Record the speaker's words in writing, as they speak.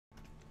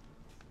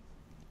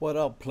What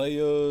up,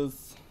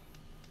 players?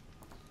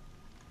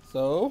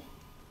 So,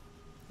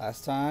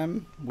 last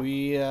time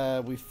we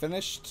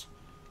finished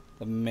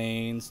the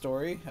main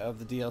story of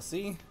the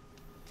DLC.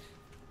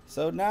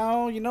 So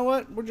now, you know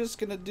what? We're just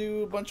gonna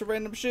do a bunch of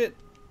random shit.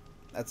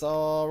 That's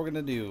all we're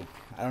gonna do.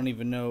 I don't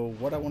even know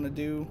what I want to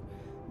do.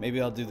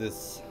 Maybe I'll do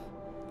this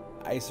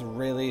ice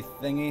rally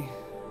thingy.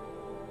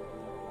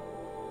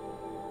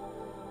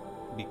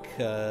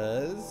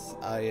 Because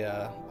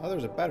oh,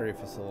 there's a battery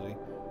facility.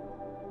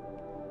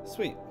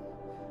 Sweet.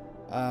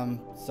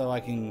 So I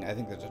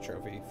think there's a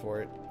trophy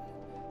for it.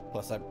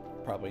 Plus I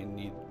probably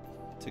need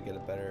to get a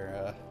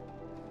better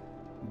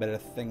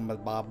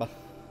thingamabob.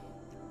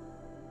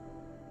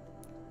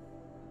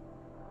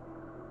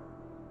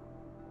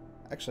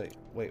 Actually,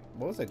 wait,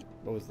 what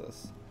was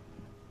this?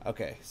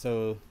 Okay,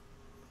 so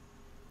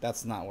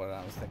that's not what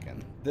I was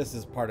thinking. This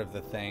is part of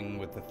the thing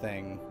with the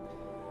thing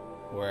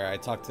where I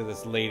talked to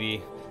this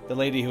lady, the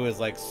lady who was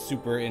like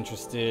super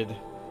interested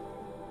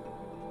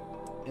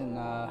in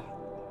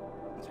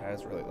sorry,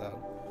 that's really loud.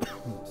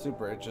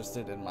 Super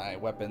interested in my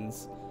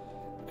weapons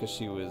because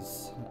she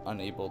was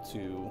unable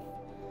to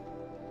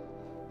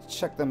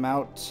check them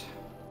out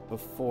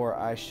before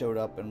I showed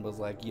up and was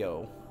like,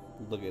 yo,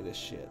 look at this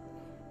shit.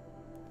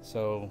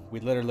 So we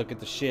let her look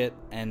at the shit,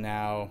 and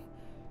now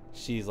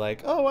she's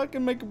like, oh, I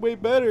can make it way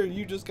better.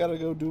 You just gotta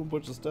go do a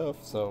bunch of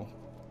stuff. So,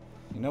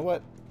 you know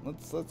what?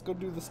 Let's go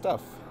do the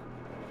stuff.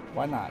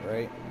 Why not,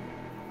 right?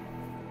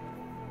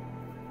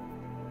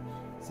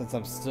 Since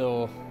I'm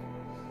still,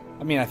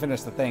 I mean, I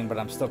finished the thing, but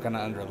I'm still kind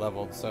of under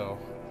leveled, so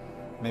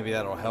maybe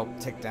that'll help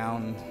take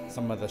down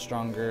some of the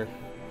stronger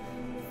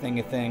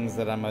things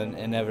that I'm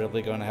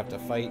inevitably going to have to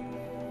fight.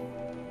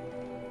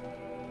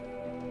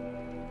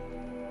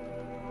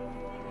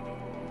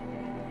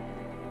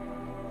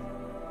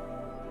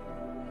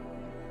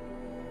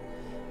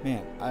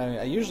 Man,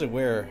 I usually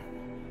wear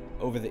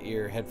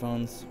over-the-ear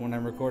headphones when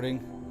I'm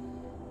recording,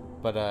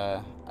 but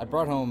I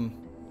brought home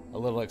a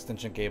little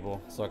extension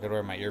cable so I could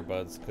wear my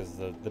earbuds, because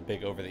the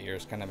big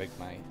over-the-ears kind of make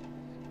my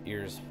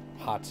ears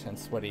hot and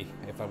sweaty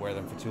if I wear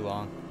them for too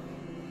long.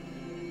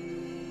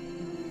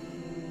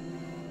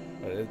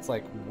 But it's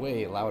like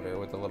way louder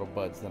with the little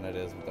buds than it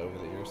is with the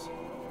over-the-ears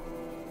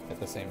at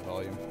the same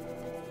volume.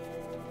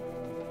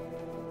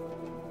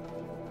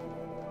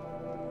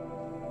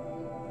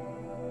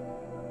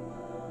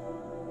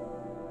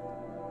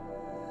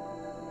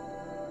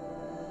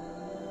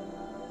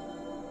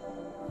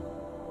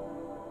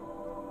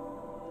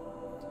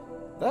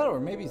 That,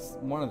 or maybe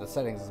one of the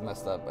settings is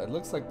messed up. It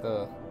looks like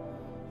the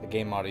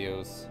game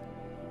audio's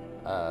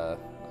a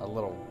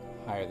little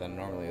higher than it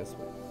normally is.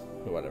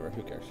 But whatever,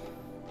 who cares?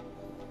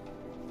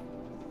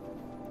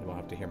 You won't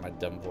have to hear my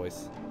dumb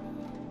voice.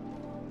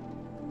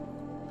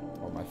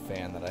 Or my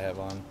fan that I have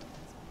on.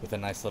 With a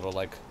nice little,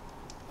 like,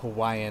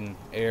 Hawaiian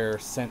air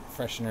scent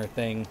freshener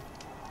thing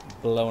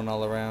blowing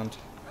all around.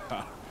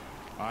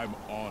 I'm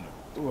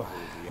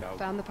honored.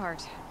 Found the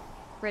part.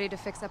 Ready to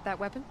fix up that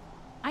weapon?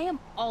 I am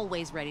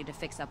always ready to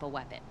fix up a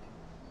weapon.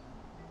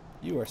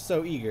 You are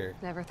so eager.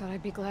 Never thought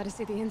I'd be glad to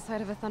see the inside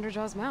of a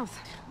Thunderjaw's mouth.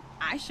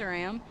 I sure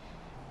am.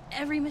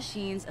 Every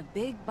machine's a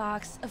big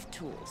box of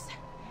tools.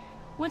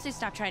 Once they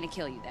stop trying to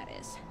kill you, that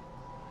is.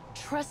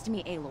 Trust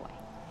me, Aloy.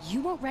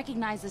 You won't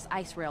recognize this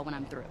ice rail when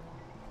I'm through.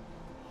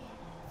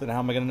 Then how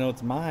am I gonna know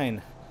it's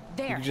mine?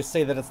 There. You can just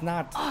say that it's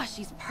not. Oh,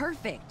 she's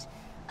perfect.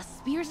 A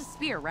spear's a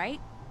spear,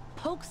 right?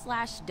 Poke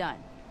slash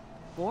done.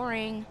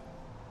 Boring.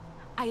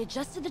 I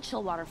adjusted the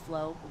chill water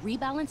flow,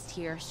 rebalanced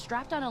here,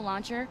 strapped on a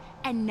launcher,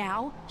 and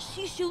now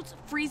she shoots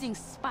freezing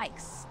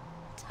spikes.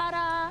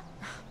 Ta-da!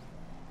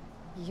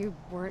 You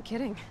weren't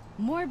kidding.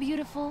 More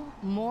beautiful,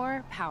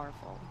 more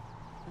powerful.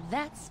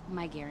 That's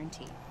my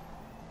guarantee.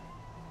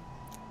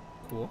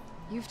 Cool.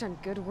 You've done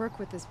good work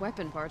with this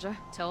weapon, Varja.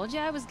 Told you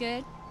I was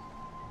good.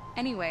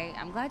 Anyway,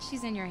 I'm glad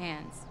she's in your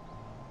hands.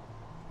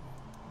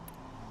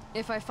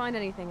 If I find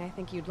anything I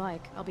think you'd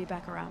like, I'll be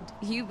back around.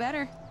 You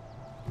better.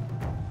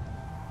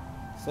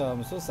 So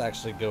I'm supposed to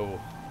actually go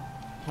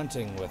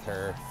hunting with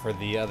her for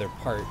the other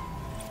part.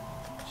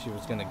 She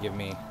was gonna give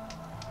me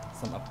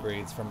some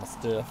upgrades from my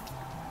stuff.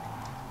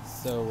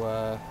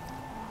 So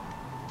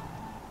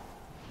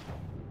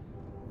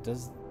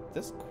does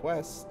this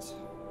quest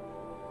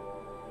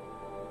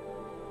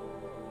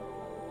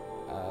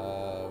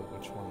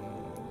which one?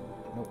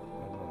 Nope,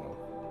 no.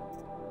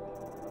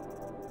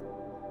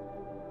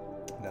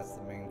 That's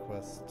the main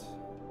quest.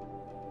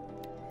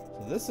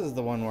 So this is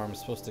the one where I'm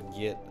supposed to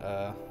get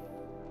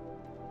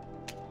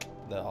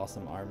the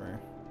awesome armor,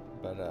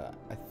 but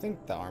I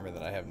think the armor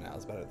that I have now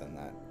is better than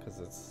that because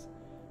it's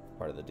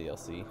part of the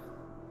DLC.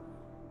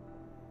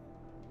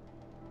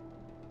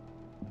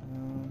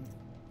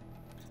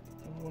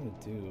 What do I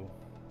want to do?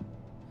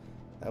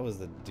 That was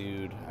the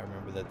dude. I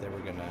remember that they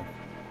were gonna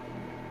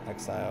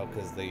exile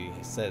because they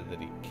said that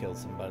he killed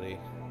somebody,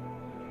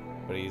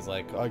 but he's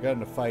like, oh, I got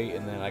in a fight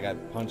and then I got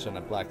punched and I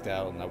blacked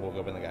out and I woke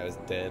up and the guy was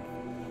dead,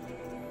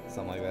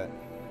 something like that.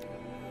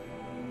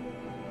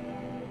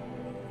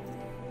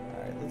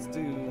 Let's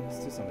do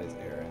some of these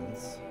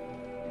errands.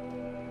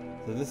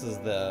 So this is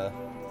the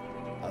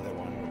other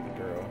one with the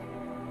girl.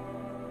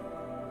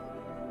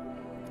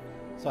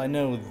 So I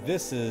know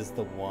this is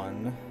the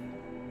one.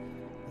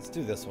 Let's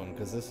do this one,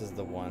 because this is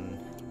the one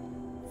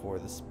for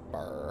the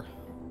spar.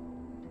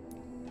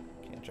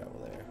 Can't travel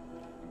there.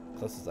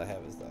 Closest I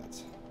have is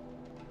that.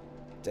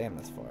 Damn,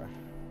 that's far.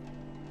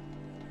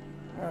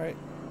 Alright.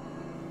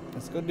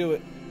 Let's go do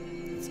it.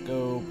 Let's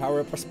go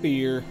power up our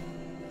spear.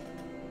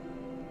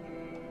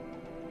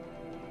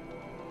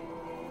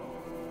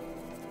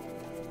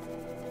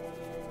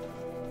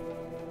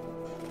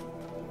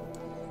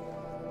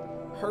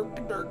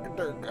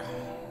 Herk-a-durk-a-durk.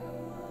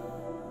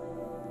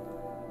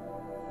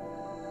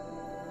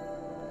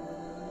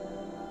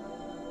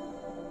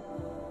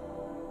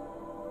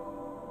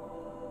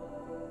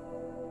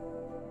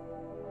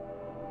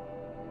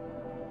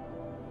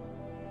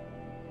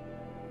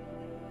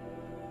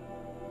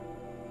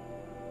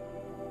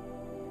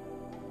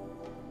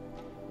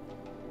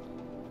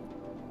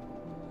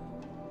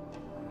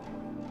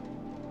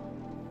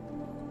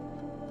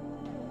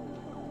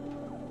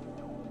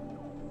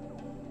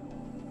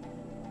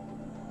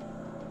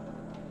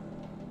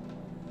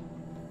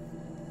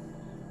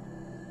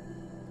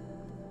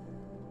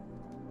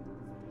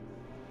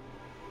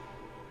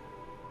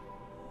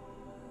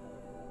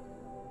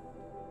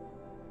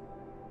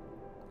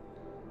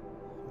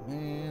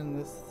 Man,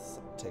 this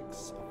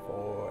takes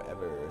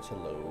forever to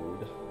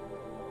load.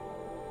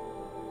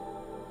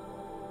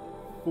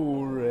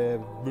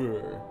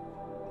 Forever.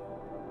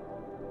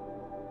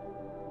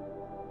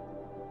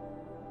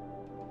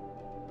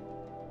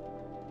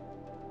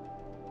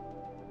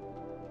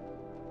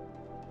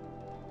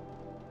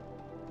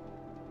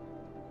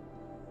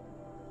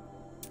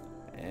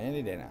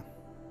 Any day now.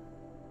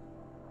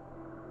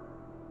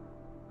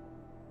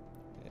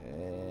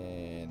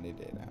 Any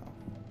day now.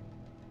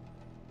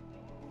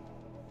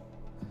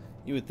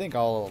 You would think a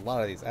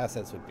lot of these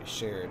assets would be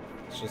shared.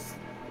 It's just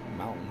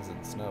mountains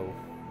and snow.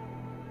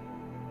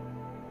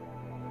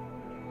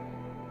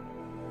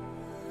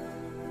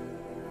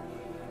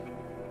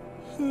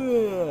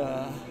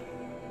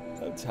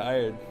 I'm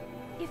tired.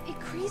 If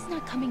Ikri's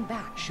not coming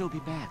back, She'll be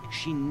back.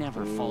 She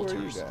never Who are you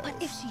falters. guys?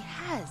 but if she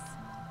has,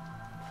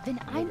 then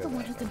I'm the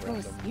one who can throw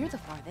a spear the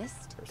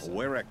farthest. A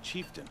Werak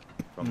chieftain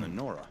from the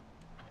Nora.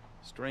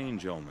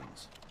 Strange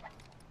omens.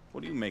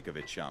 What do you make of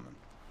it, shaman?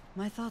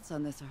 My thoughts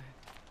on this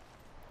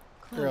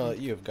are Girl,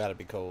 clouded. you have got to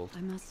be cold.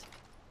 I must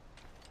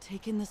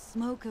take in the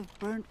smoke of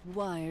burnt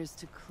wires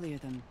to clear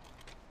them.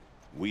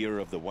 We are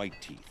of the White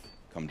Teeth,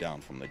 come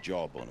down from the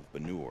jawbone of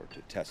Banur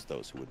to test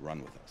those who would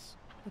run with us.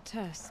 A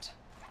test.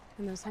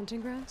 In those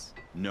hunting grounds?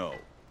 No,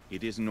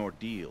 it is an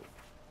ordeal.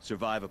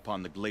 Survive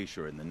upon the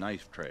glacier and the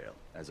knife trail,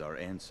 as our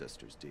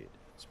ancestors did.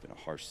 It's been a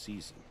harsh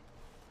season.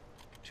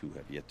 Two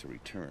have yet to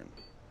return.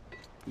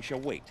 We shall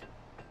wait.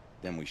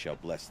 Then we shall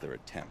bless their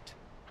attempt.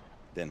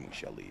 Then we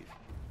shall leave.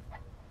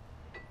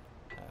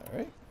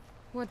 Alright.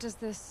 What does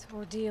this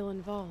ordeal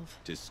involve?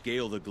 To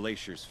scale the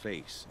glacier's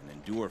face and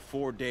endure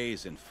 4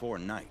 days and 4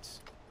 nights,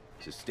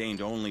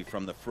 sustained only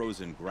from the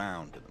frozen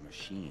ground of the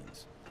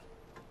machines.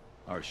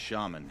 Our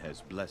shaman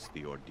has blessed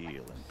the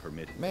ordeal and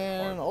permitted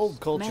Man, harvest. old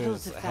cultures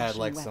Metals to had fashion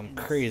like some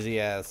weapons. crazy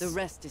ass The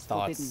rest is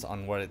thoughts forbidden.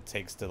 on what it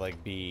takes to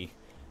like be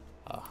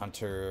a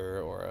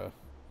hunter or a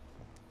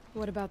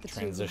What about the two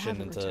who transition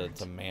haven't into returned?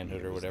 to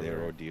manhood It or was their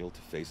whatever. ordeal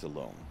to face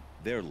alone,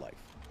 their life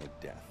or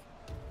death.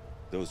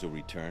 Those who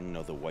return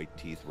know the White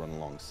Teeth run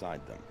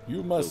alongside them. You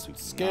Those must who do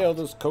scale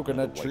not this know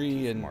coconut the White tree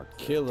Teeth and mark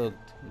their kill a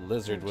intent.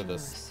 lizard with a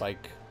Adventurers.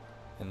 spike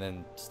and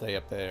then stay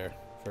up there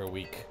for a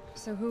week.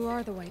 So who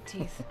are the White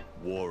Teeth?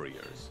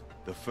 Warriors,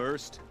 the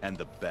first and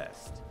the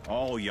best.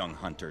 All young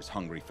hunters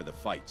hungry for the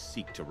fight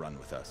seek to run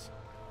with us.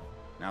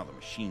 Now the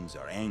machines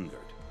are angered.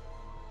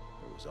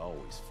 There was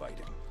always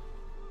fighting.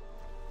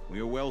 We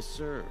are well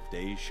served,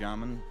 eh,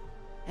 shaman?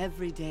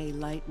 Every day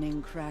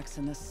lightning cracks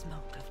in the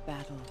smoke of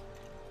battle.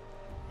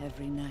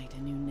 Every night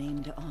a new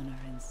name to honor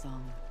in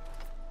song.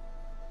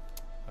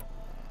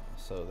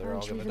 So they're all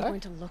Aren't you gonna even die. going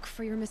to look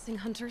for your missing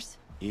hunters?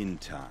 In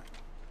time.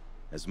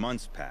 As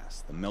months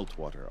pass, the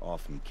meltwater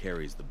often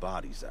carries the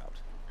bodies out.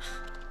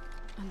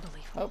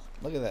 Unbelievable. Oh,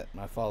 look at that!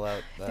 My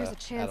Fallout. If there's a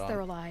chance add-on. they're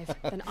alive,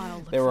 then I'll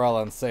look They for were them. all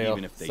on sale,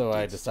 Even if they so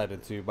I did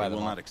decided to buy They them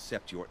will all. not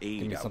accept your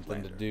aid, Give me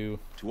something to Outlander. do.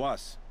 To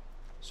us,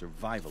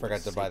 survival Forgot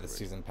is to buy the sacred.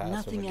 season pass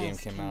Nothing when the game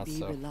else came can out, be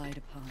so relied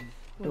upon. been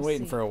We'll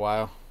waiting see. for a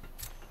while.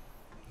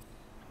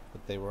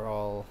 But they were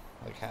all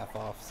like half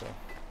off, so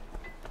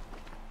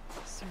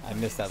I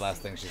missed that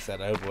last thing she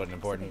said. I hope it wasn't So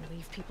important. they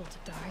leave people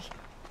to die.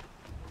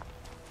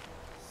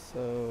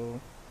 So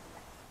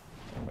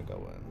where am I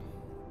going?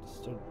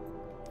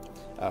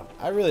 Oh,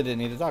 I really didn't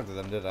need to talk to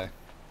them, did I?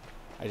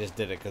 I just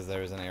did it because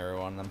there was an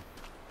arrow on them.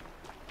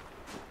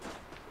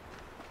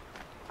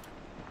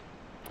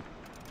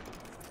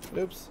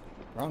 Oops,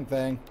 wrong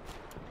thing.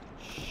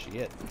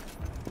 Shit.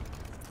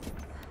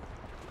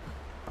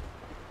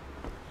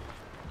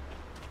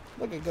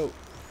 Look at goat.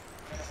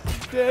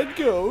 Dead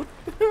goat.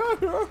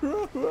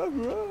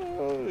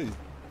 He's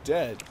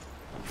dead.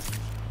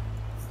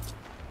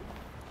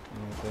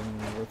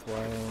 Anything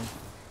worthwhile?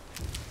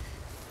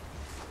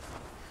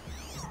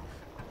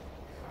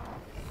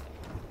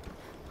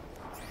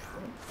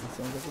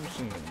 sounds like a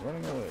machine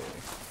running away.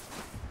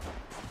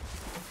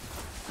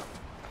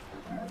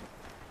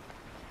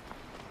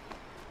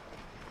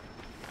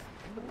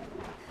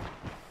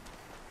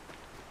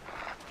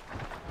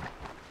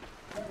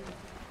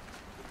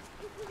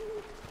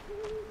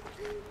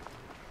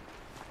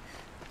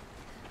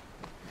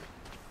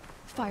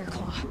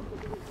 Fireclaw.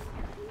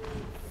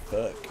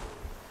 Fuck.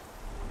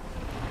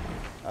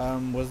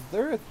 Was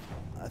there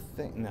a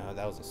thing? No,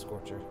 that was a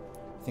Scorcher.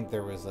 I think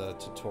there was a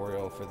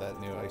tutorial for that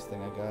new ice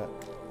thing I got.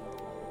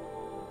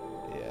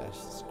 Yeah,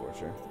 it's a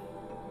Scorcher.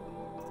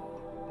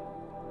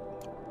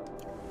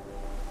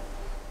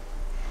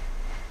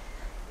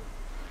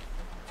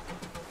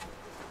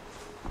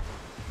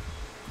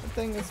 That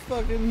thing is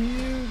fucking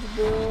huge,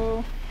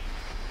 bro.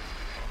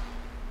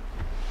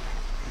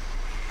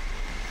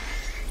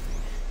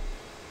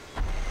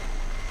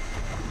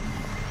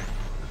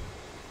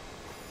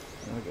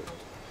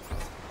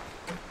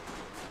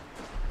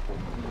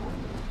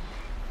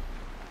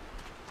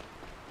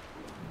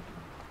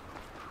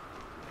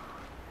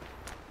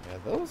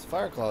 Those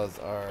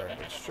Fireclaws are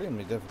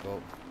extremely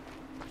difficult.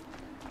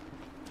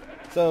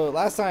 So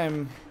last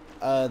time,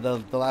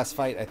 the last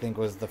fight I think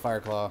was the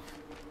Fireclaw,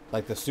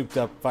 like the souped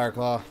up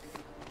Fireclaw,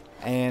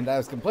 and I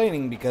was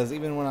complaining because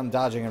even when I'm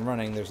dodging and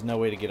running, there's no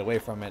way to get away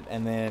from it.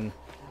 And then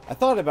I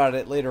thought about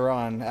it later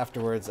on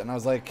afterwards, and I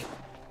was like,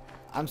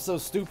 I'm so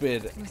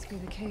stupid. Must be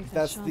the cave that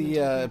That's Shaman the told me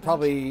about.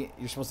 probably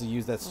you're supposed to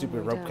use that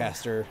stupid way down.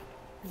 ropecaster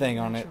thing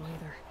on it, Natural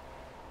either.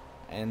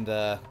 and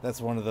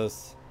that's one of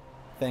those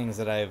things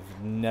that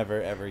I've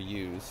never ever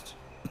used.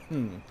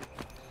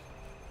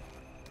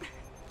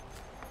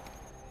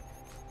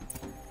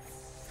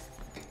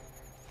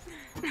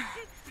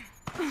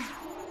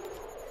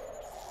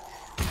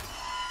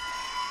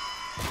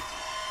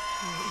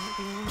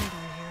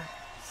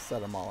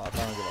 Set them all up. I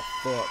don't give a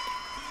fuck.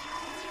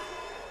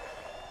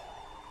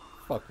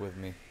 Fuck with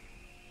me.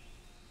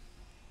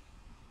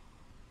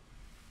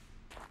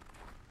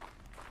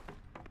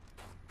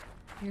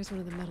 Here's one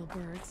of the metal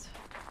birds.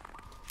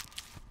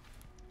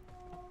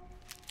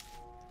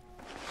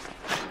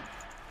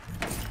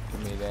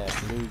 Give me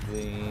that blue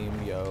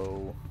gleam,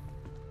 yo.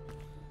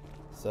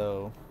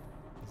 So,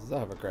 this is a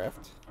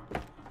hovercraft.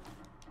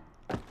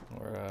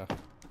 Or,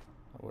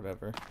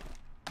 whatever.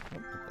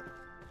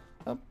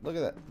 Oh, look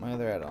at that. My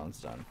other add-on's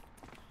done.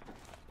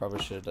 Probably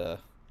should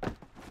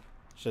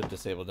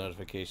disable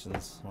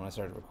notifications when I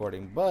started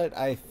recording, but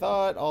I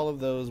thought all of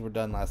those were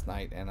done last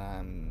night, and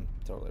I'm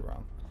totally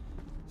wrong.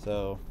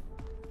 So,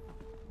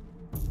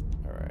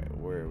 alright,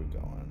 where are we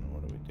going?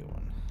 What are we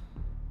doing?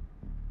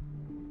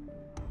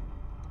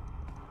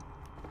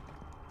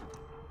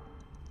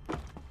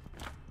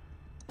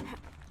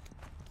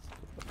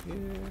 Let's go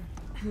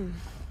up here.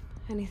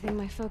 Anything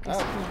my focus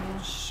Oh,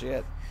 area.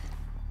 shit.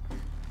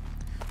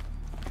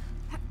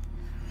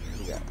 What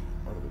do we got?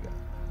 What do we got?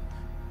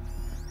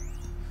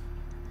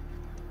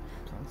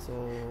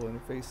 Console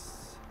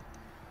interface.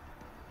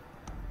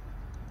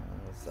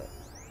 What's that?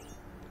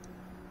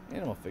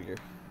 Animal figure.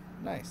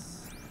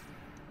 Nice.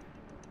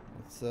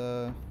 Let's,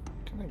 I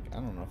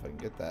don't know if I can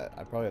get that.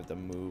 I probably have to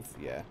move.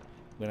 Yeah.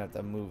 I'm gonna have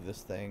to move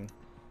this thing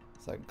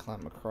so I can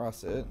climb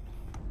across it.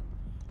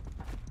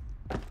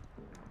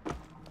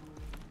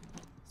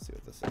 Let's see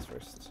what this is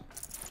first.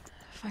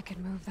 If I could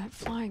move that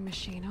flying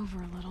machine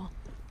over a little.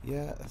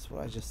 Yeah, that's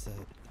what I just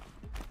said.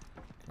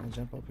 Can I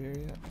jump up here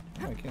yet?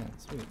 Oh, I can.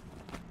 Sweet.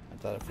 I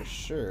thought for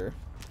sure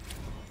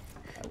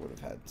I would have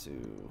had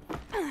to...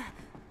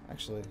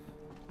 Actually,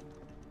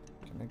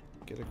 can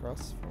I get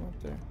across from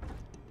up there?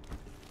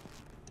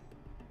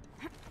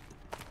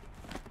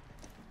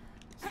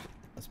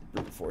 Let's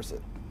brute force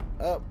it.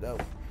 Oh, no.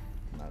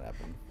 Not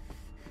happening.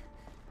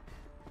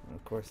 And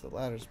of course, the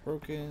ladder's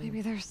broken.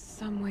 Maybe there's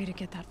some way to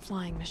get that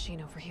flying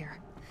machine over here.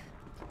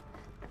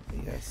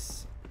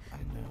 Yes, I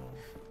know.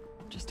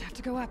 Just have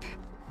to go up.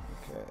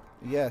 Okay.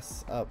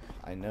 Yes, up.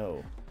 I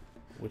know.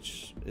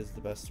 Which is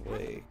the best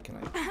way? Can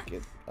I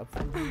get up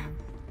from here?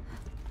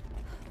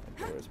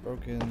 The door is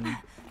broken.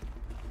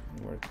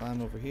 Anywhere to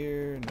climb over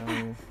here?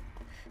 No.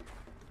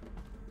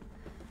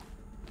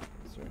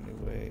 Is there a new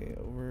way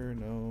over?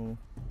 No.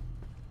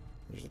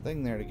 There's a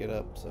thing there to get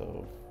up,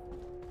 so...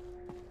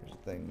 There's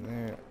a thing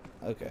there.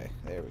 Okay,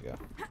 there we go.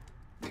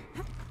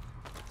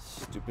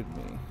 Stupid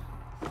me.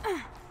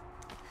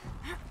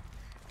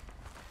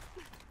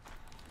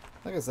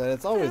 Like I said,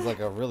 it's always like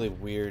a really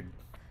weird...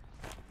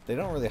 They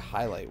don't really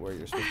highlight where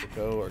you're supposed to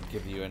go or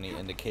give you any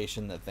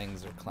indication that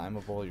things are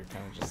climbable. You're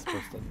kind of just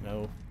supposed to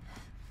know.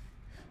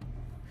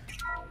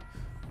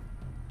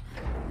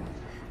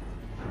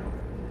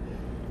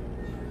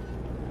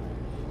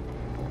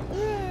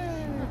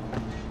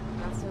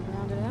 Not so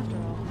grounded after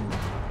all.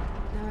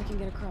 Now I can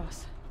get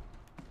across.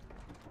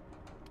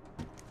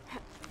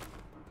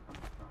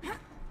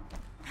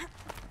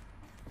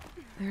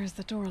 There's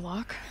the door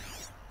lock.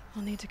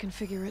 I'll need to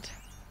configure it.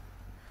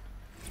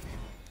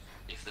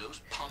 If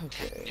those punk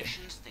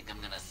technicians think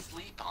I'm gonna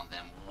sleep on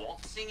them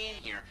waltzing in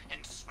here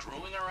and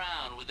screwing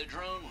around with the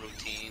drone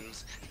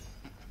routines,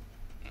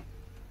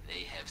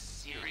 they have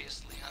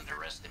seriously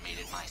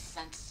underestimated my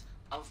sense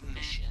of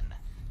mission.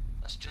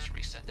 Let's just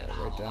reset that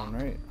Write down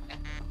holoc. right.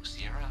 Echo,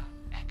 Sierra,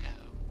 Echo.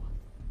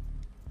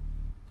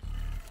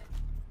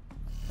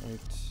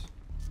 Right.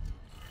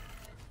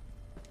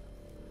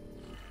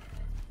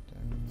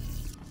 Down.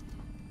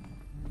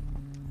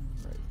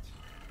 Right.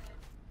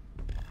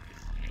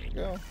 There we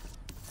go.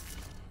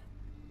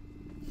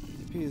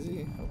 Easy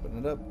peasy. Open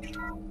it up.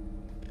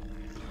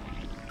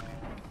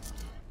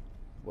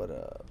 What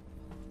up?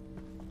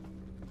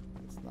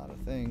 It's not a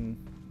thing.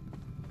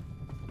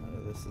 None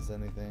of this is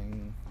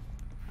anything.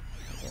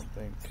 I don't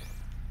think.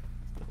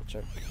 Double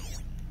check.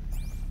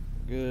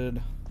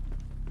 Good.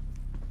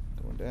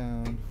 Going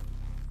down.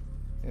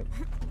 Yep.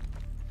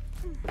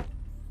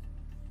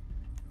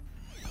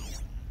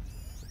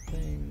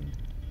 Thing.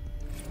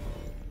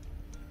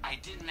 I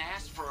didn't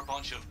ask for a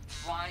bunch of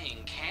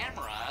flying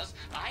cameras.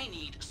 I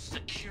need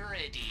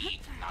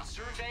security, not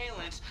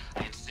surveillance,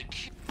 and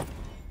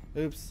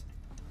Oops.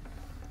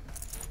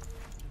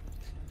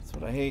 That's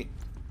what I hate.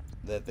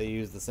 That they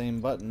use the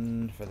same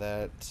button for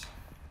that.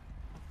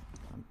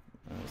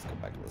 Let's go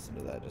back and listen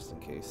to that just in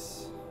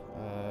case.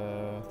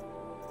 30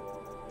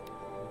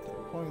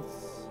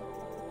 points.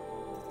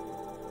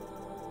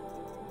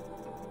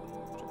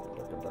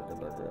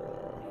 Darker.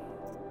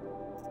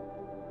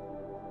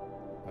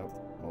 Oh,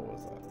 what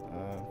was that?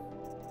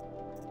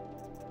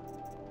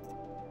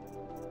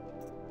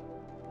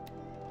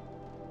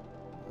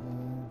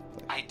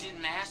 I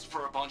didn't ask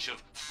for a bunch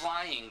of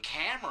flying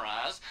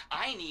cameras.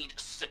 I need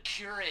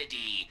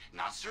security,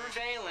 not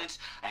surveillance,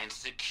 and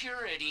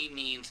security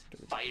means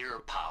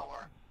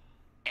firepower.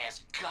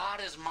 As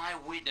God is my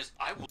witness,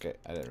 I will. Okay,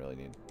 I didn't really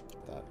need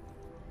that.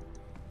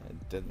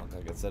 It didn't look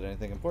like it said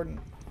anything important.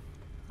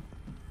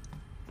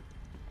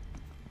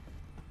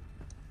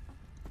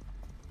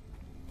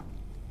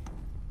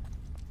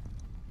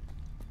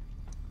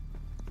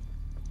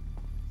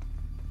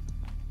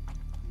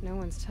 No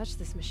one's touched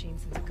this machine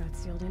since it got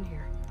sealed in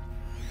here.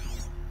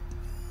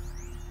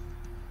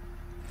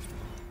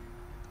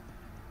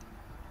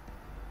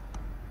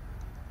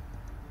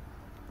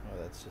 Oh,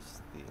 that's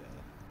just the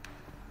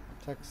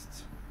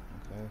text.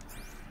 Okay.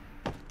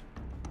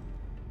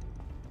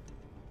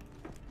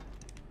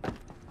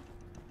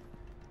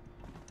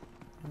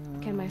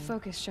 Can my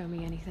focus show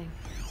me anything?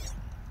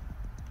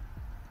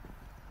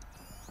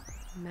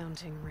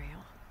 Mounting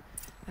rail.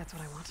 That's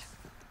what I want.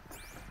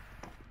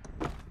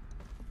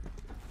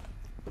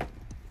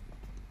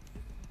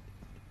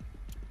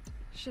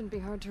 Shouldn't be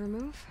hard to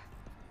remove.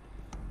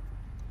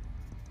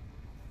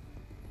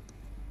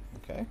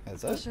 Okay,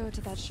 that's I'll it. show it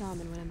to that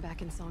shaman when I'm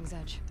back in Song's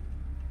Edge.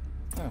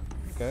 Oh,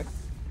 okay.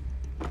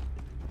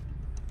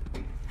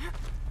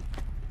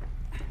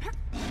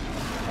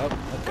 Oh,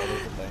 that's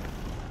the thing.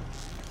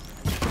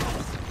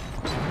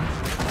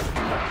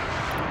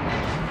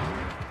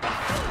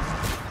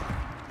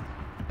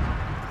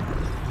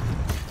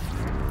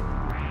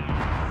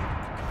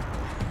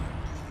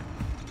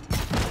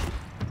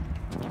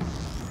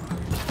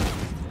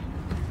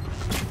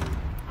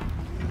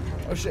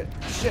 Oh shit,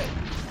 shit!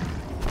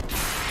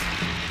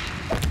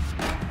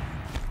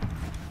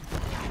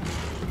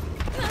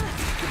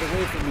 Get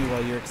away from me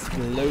while you're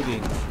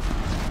exploding.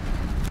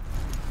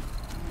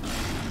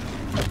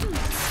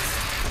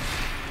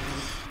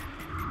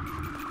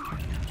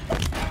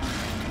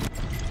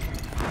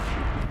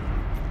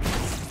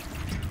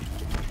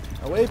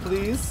 Away,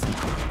 please.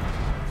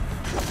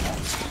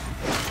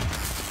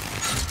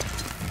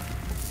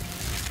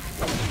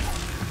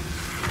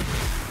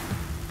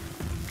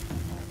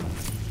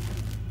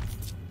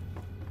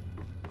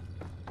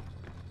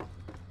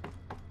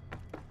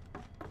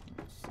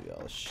 See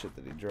all the shit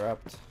that he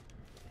dropped.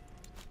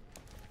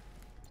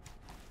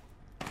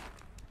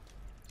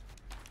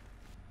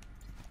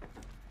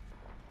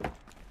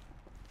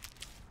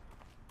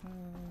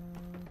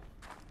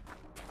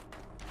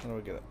 How do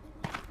we get up?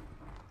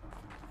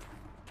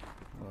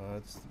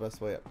 What's the best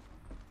way up?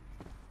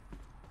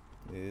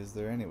 Is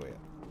there any way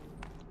up?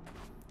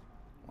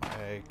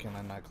 Why can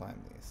I not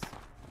climb these?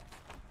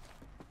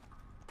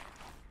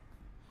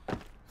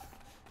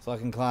 So I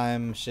can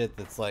climb shit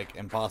that's like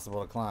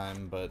impossible to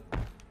climb, but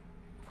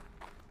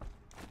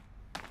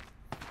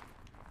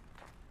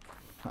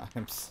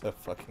I'm so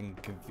fucking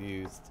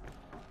confused.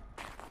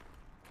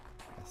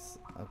 Yes,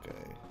 okay.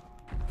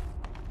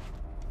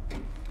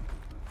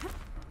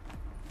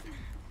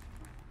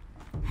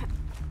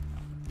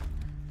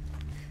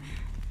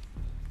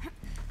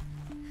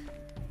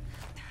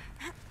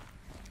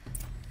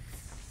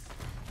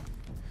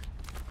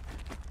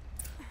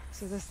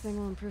 So this thing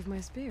will improve my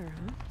spear,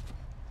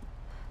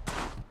 huh?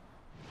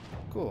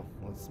 Cool.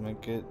 Let's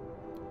make it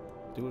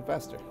do it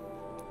faster.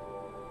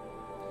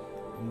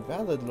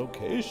 Invalid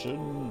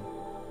location.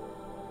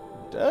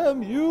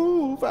 Damn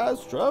you,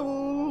 fast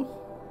travel.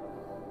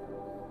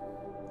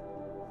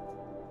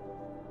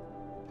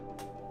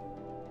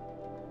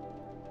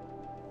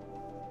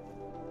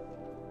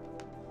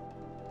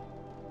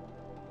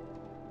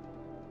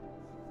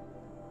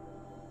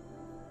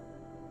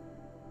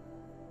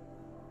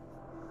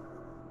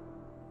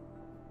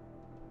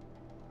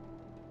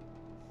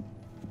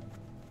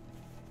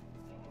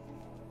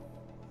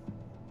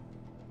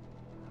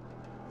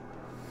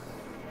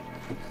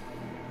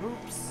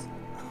 Oops.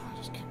 I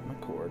just kicked my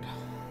cord.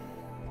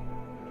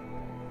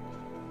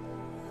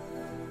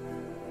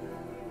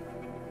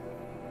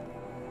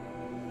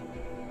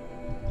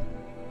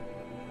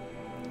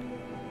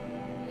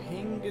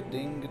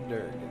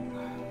 Hinga-dinga-durgan.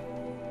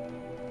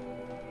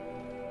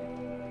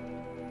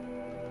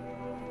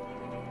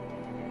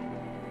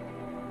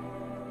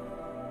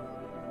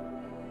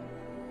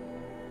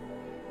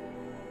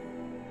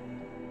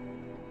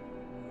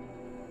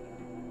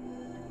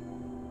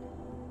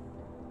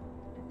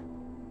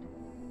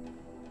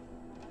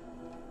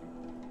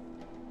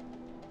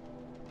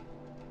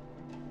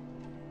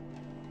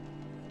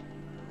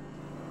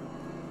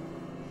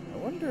 I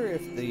wonder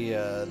if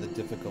the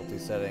difficulty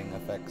setting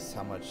affects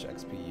how much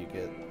XP you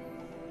get.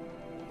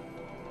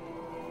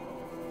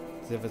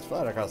 See, if it's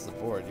flat across the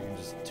board, you can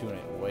just tune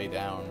it way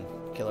down,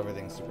 kill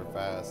everything super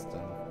fast,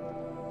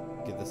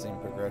 and get the same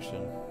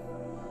progression.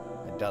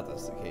 I doubt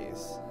that's the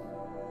case.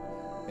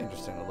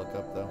 Interesting to look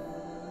up, though.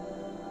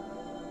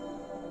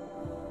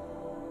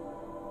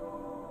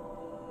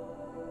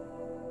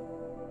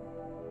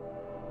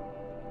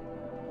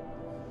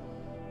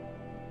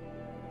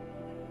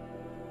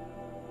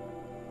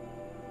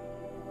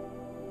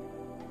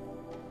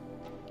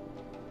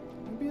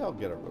 Maybe I'll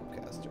get a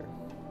ropecaster.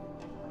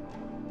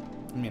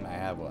 I mean, I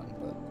have one,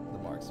 but the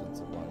more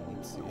expensive one,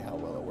 and see how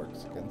well it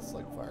works against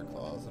like fire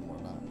claws and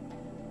whatnot.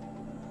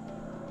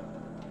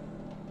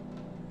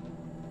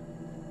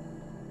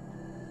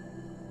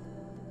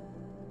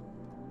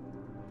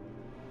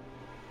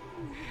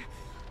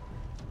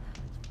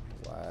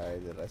 Why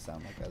did I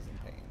sound like I was in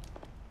pain?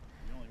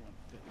 The only one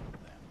fit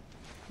with them.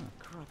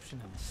 Corruption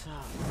in the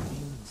south,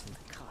 demons in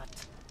the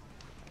cut.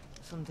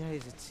 Some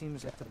days it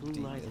seems like the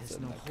blue light has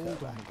no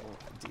hold on me.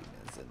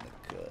 Demons in the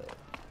cut.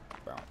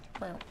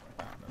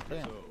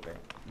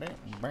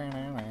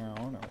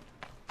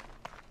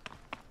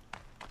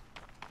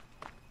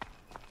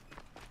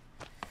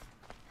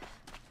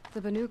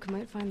 The Banuk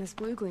might find this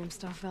blue gleam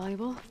stuff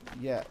valuable.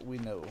 Yeah, we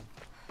know.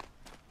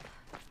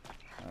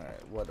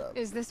 Alright, what up?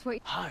 Is this what...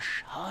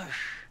 Hush,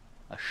 hush.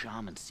 A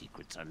shaman's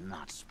secrets are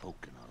not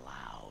spoken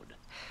aloud.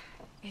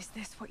 Is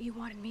this what you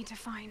wanted me to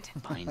find?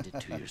 Bind it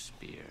to your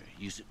spear.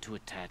 Use it to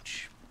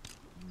attach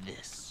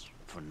this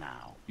for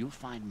now. You'll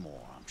find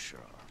more, I'm sure.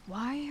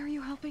 Why are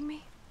you helping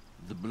me?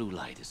 The blue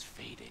light is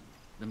fading.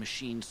 The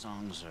machine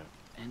songs are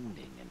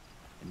ending.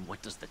 And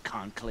what does the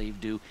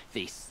Conclave do?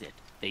 They sit,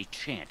 they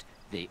chant,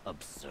 they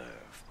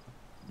observe.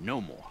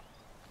 No more.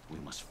 We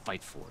must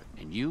fight for it.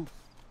 And you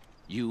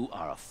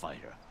are a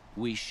fighter.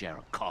 We share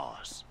a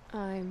cause.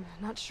 I'm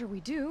not sure we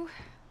do.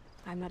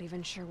 I'm not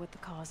even sure what the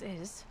cause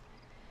is.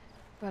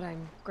 But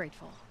I'm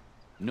grateful.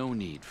 No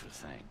need for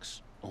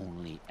thanks.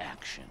 Only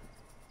action.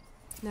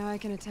 Now I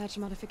can attach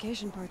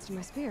modification parts to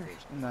my spear.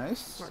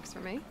 Nice. Works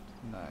for me.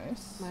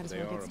 Nice. Might as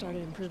well get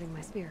started improving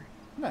my spear.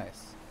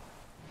 Nice.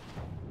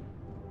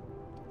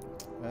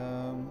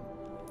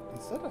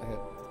 It said I had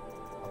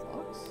a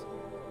box?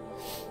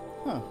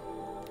 Huh.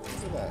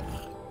 Look at that.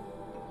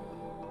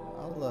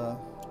 I'll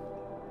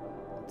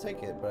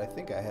take it, but I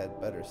think I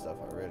had better stuff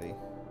already.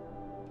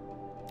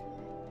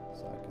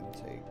 So I can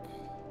take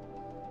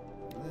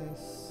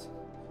this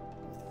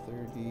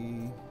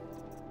 30.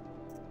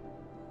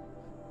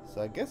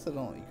 So I guess you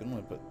can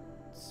only put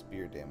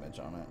spear damage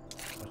on it,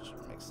 which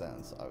makes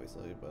sense,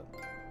 obviously, but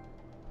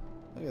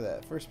look at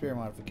that. First spear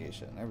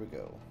modification. There we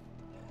go.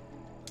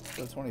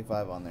 So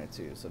 25 on there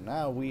too. So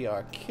now we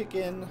are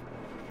kicking.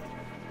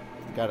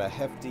 Got a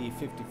hefty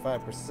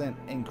 55%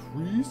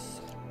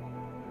 increase.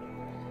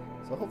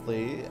 So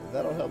hopefully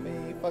that'll help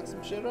me fuck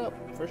some shit up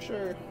for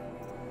sure.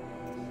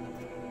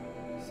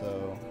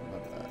 So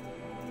love that.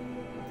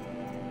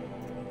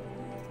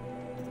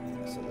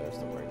 So there's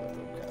the regular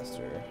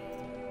bowcaster.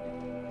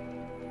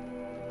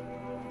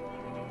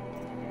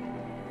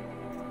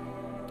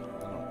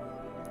 I don't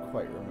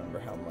quite remember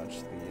how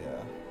much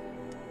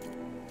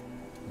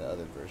the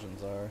other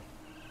versions are.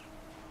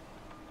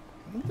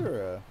 I think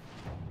they're a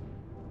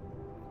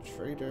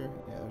trader.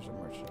 Yeah, there's a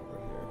merchant over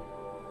here.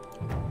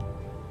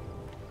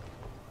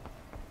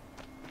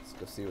 Let's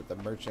go see what the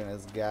merchant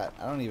has got.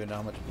 I don't even know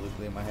how much blue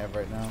gleam I have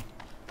right now.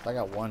 I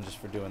got one just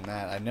for doing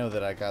that. I know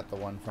that I got the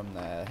one from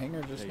the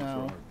hangar just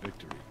now. For our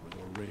victory with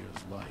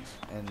Aurea's life.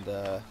 And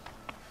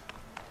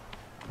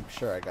I'm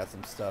sure I got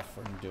some stuff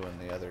from doing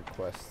the other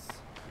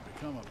quests. You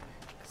become a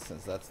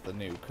Since that's the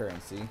new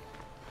currency.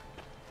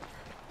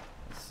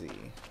 Let's see.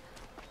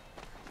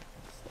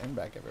 Stand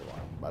back, everyone.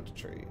 I'm about to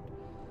trade.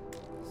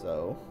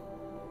 So,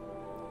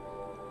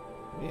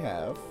 we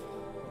have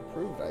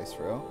improved ice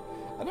rail.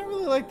 I don't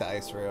really like the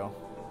ice rail.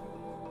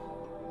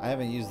 I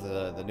haven't used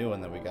the new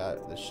one that we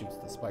got that shoots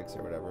the spikes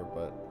or whatever,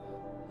 but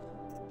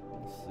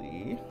let's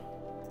see.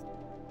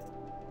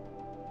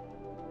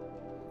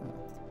 Huh.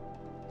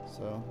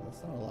 So,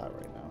 that's not a lot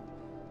right now.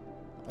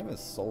 I haven't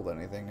sold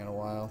anything in a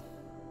while.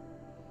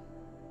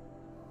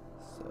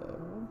 So,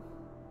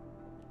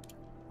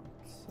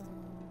 let's,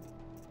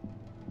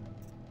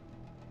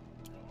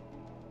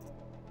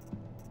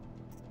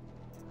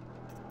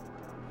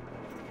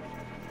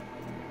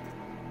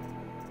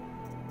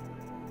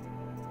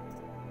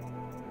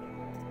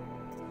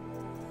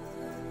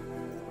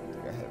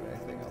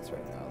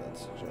 right now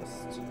that's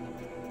just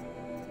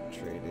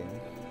trading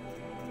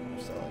or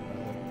selling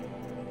rather.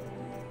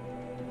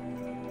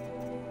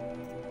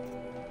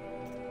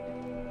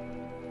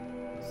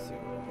 Let's see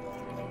what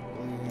we got.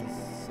 Please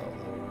sell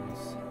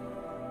those.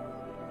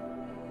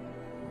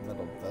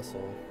 Metal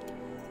vessel.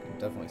 Can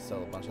definitely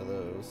sell a bunch of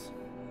those.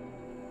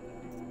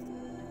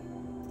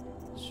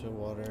 Chill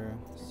water,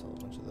 sell a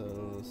bunch of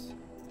those.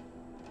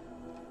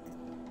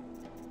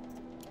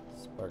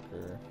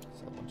 Sparker,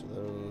 sell a bunch of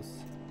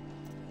those.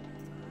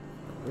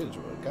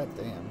 Ridgewood,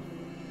 goddamn.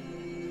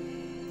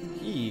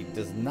 He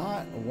does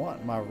not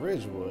want my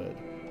Ridgewood.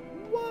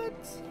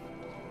 What?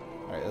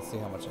 Alright, let's see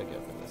how much I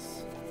get for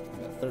this.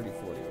 I'm at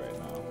 3040 right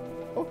now.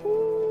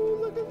 Oh,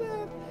 look at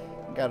that.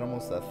 I got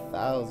almost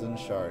 1,000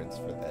 shards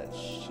for that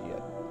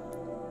shit.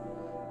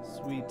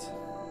 Sweet.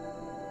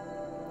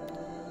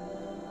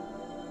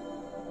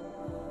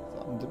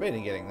 So I'm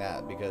debating getting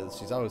that because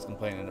she's always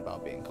complaining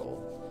about being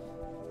cold.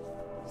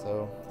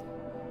 So,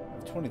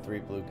 23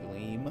 blue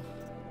gleam.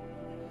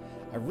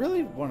 I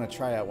really want to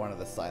try out one of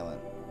the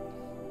silent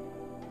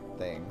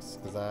things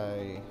because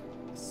I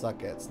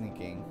suck at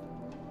sneaking.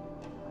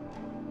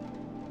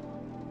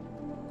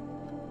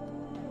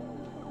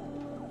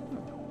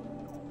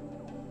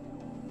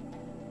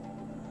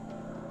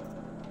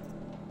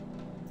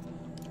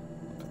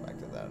 I'll come back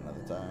to that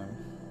another time.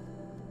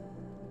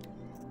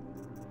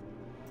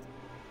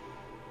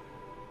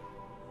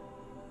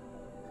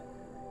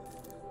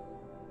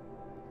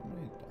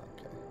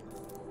 Okay.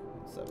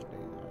 70.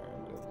 Alright,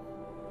 I'm good.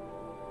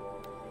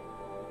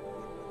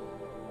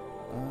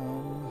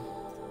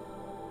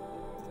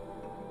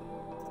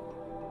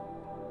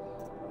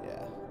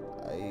 Yeah,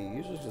 I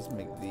usually just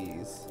make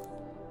these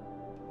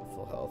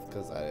full health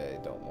because I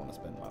don't want to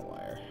spend my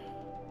wire.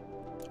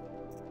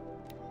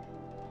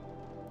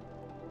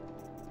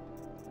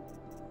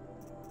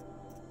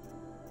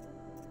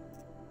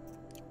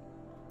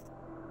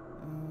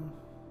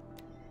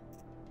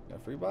 Got a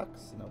free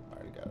box? Nope, I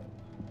already got it.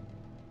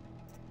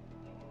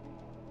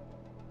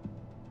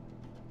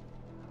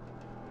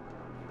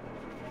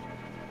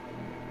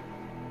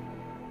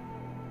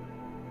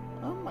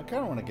 I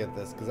kind of want to get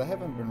this because I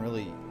haven't been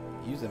really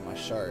using my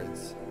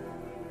shards.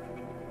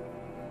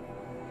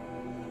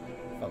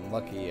 If I'm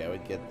lucky, I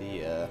would get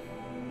the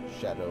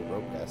Shadow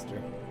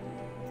Ropecaster.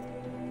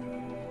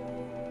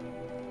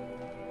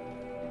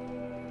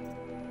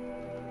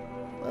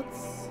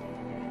 Let's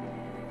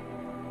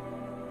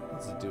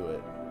do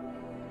it.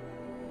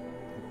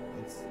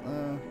 Let's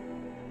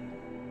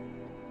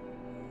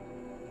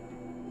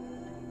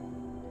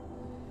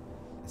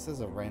It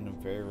says a random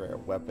very rare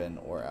weapon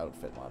or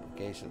outfit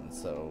modification,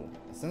 so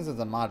since it's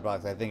a mod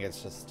box, I think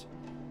it's just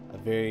a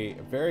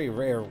very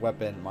rare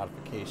weapon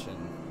modification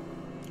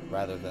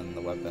rather than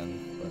the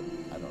weapon,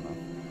 but I don't know.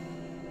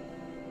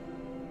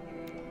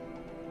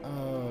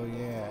 Oh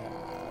yeah,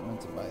 I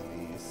meant to buy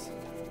these.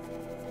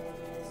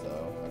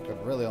 So I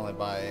could really only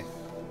buy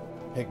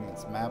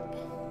Pigment's map.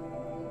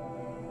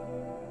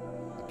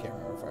 I can't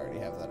remember if I already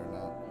have that or not.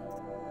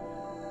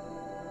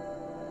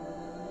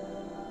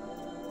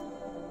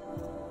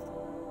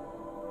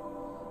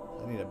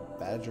 I need a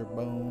badger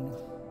bone.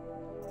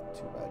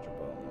 2 badger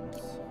bones.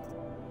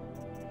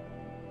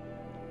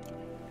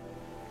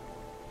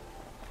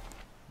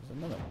 There's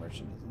another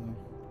merchant, isn't there?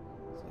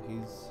 So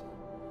he's...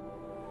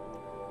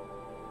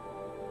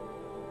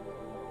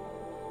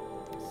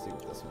 Let's see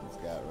what this one's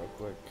got real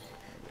quick.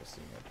 Maybe I'll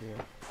see him up here.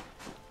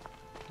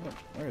 Oh,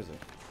 where is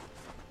it?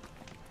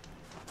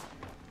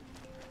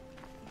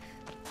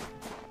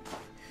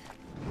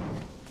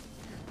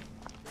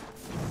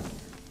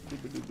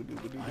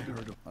 I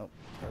heard of... Oh,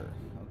 her.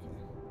 Okay.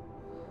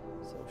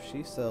 So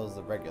she sells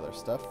the regular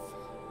stuff.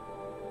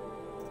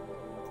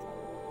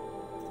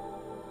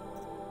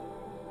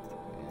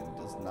 And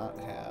does not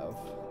have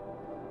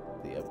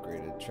the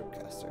upgraded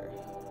Tripcaster.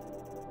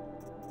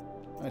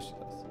 Oh, she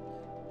does.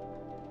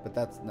 But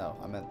that's... No,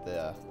 I meant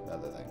the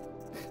other thing.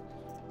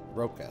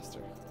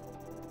 Ropecaster.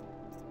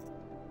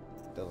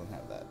 Doesn't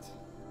have that.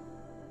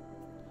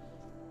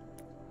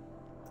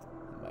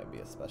 It might be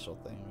a special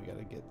thing we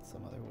gotta get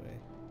some other way.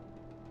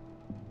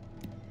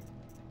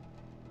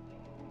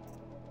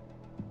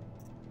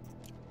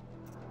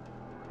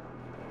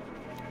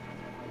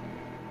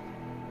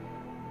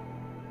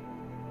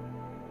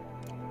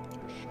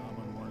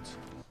 Shaman once.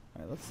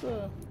 Alright, let's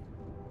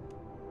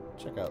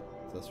check out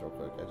this real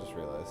quick. I just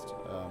realized.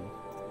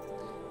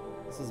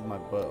 This is my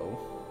bow.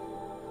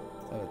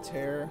 I have a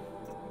tear,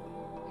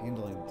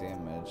 handling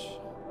damage.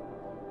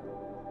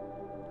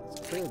 Let's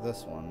clear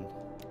this one.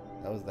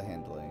 That was the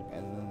handling.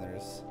 And then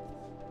there's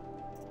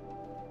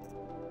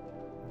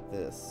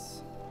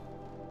this.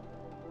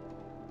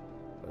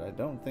 But I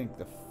don't think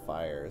the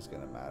fire is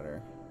going to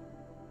matter.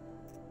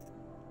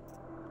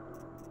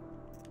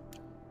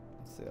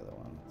 What's the other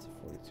one? It's a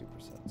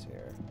 42%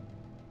 tear.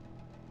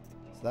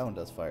 So that one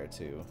does fire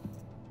too.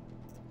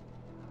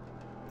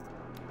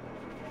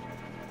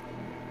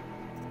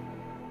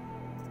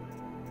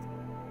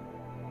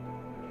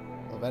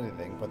 Of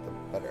anything, but the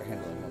better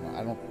handling one.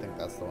 I don't think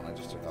that's the one I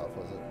just took off,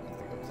 was it? I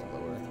think it was a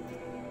lower.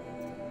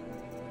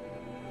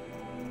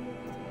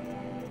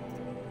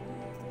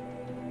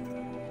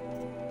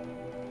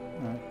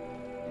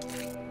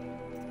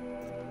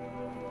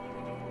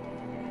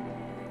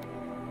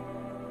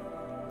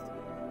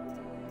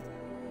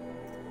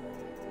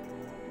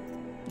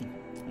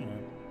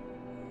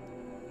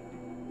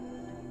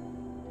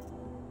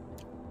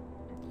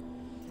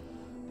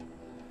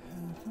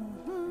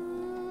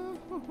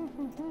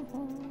 Alright,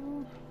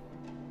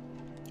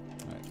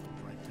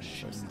 Right to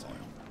shut shut down.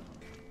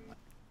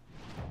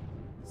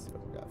 Let's see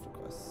what we got for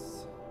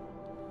quests.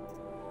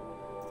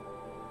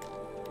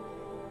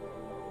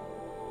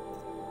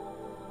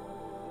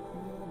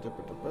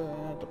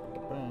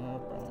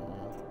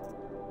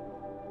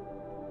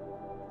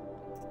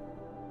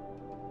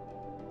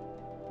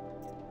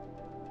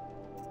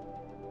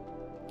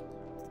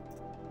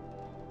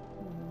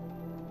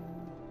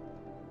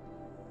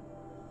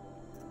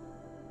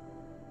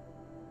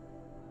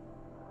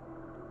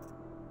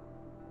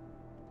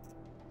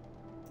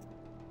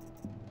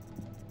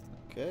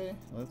 Okay,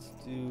 let's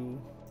do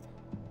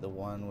the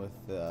one with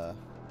the.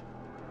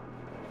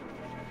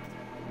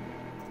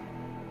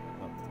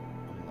 Oh, I'm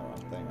on the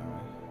wrong thing, aren't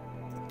I?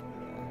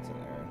 Yeah, it's an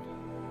errand.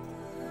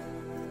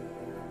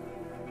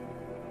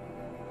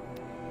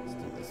 Let's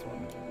do this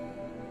one.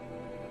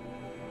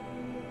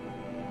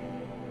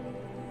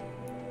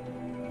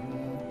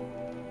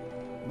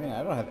 Man,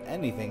 I don't have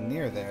anything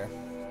near there.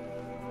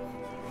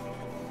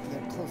 The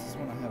closest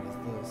one I have is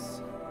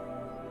this.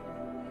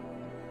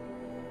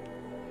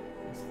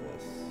 What's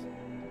this?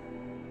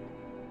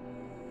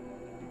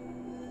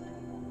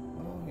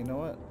 Well, you know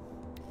what?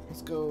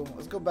 Let's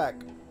go back.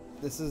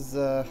 This is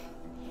I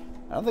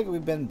don't think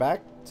we've been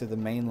back to the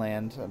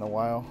mainland in a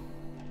while.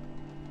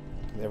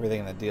 Everything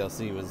in the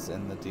DLC was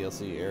in the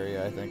DLC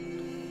area, I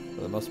think,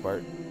 for the most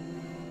part.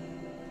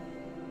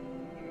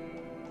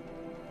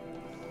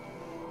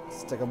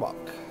 Let's take a walk.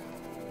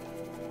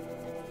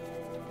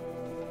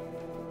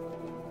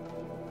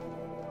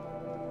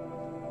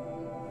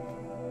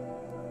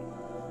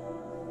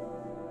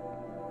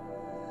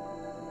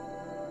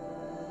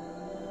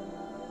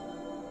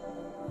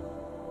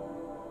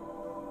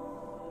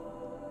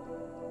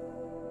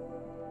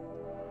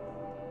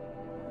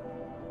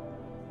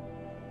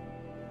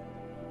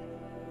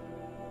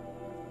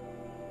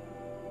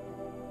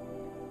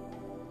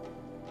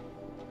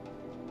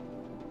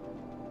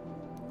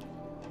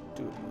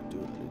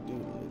 Doodly,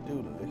 doodly,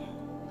 doodly.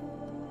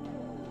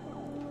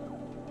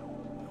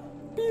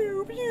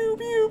 Pew, pew,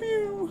 pew,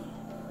 pew.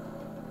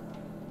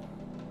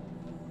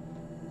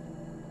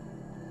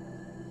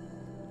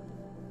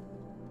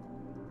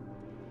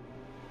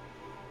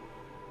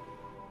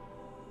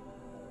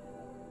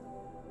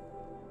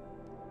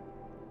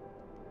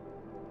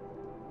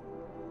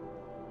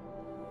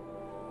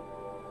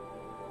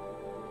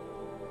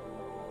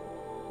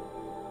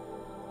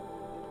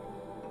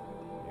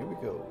 Here we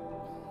go.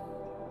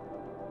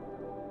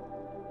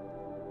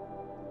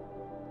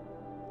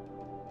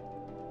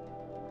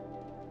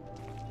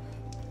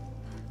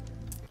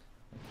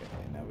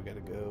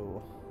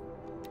 Go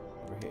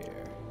over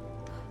here.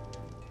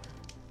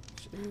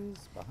 Which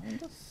is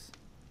behind us.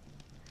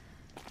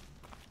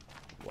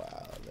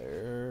 Wow,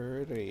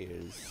 there it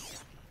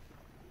is.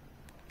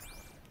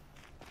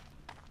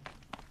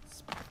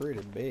 It's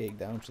pretty big,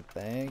 don't you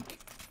think?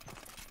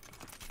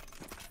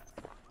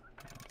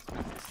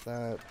 What's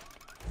that?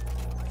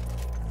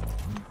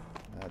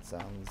 That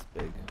sounds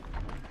big.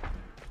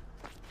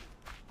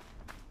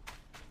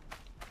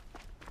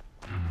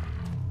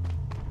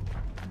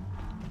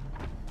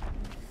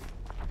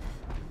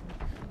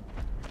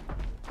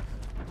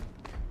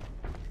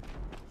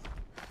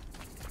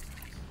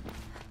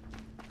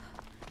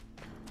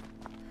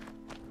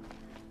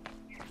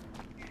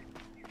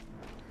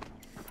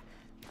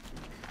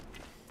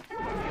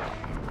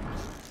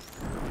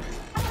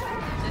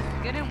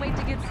 Couldn't wait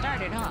to get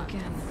started, huh?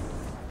 Again.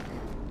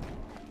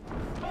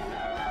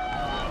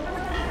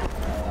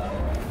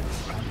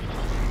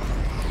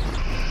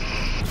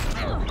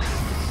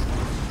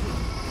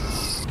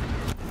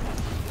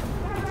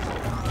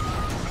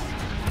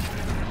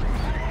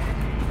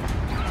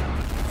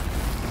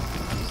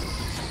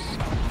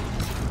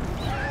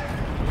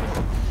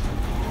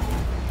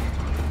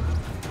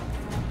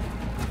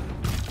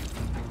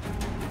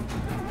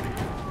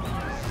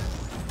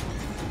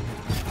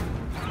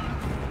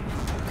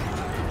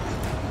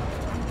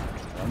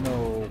 I don't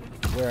know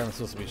where I'm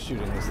supposed to be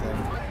shooting this thing.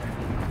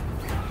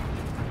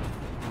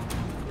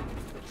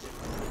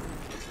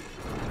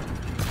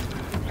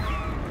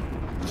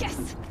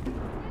 Yes!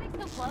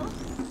 Getting so close.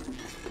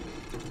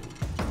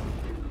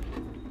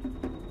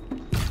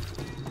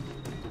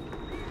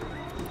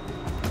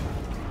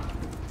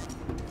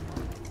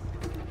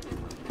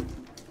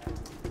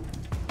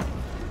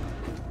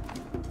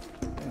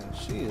 Man,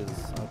 she is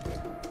okay.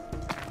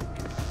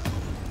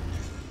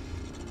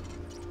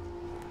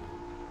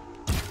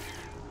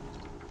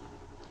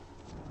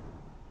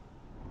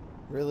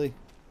 Really?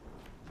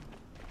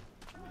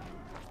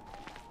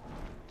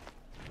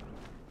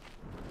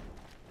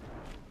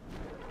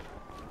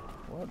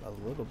 What a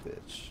little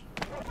bitch.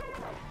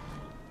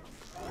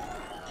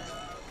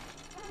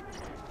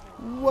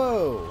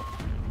 Whoa!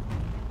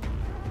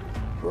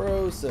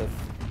 Broseph.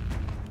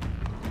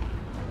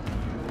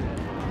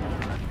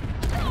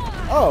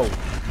 Oh!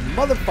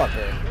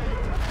 Motherfucker!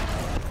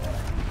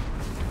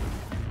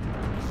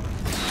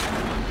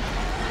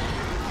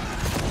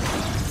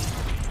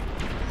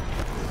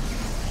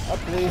 Up,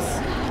 please.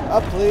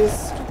 Up,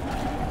 please.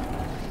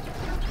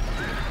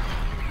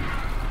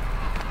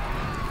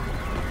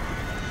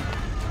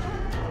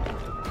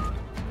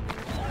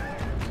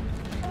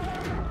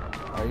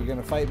 Are you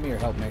gonna fight me or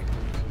help me?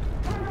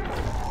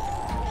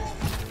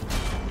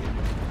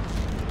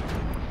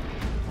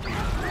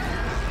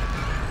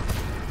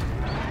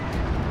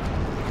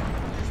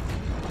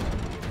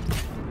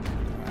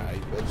 Ah,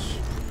 you bitch.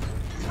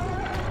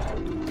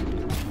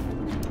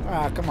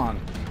 Ah, come on.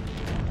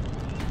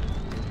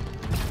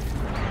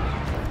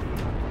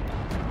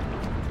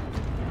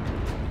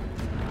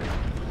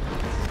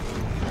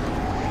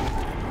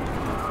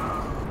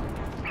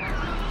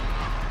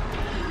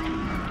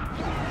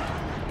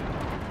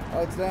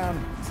 Oh, it's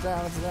down. It's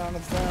down. It's down.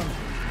 It's down.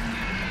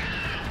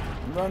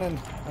 I'm running.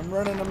 I'm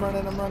running. I'm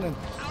running. I'm running.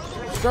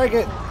 Strike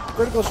it.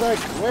 Critical strike.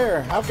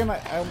 Where? How can I?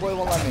 It won't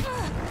let me.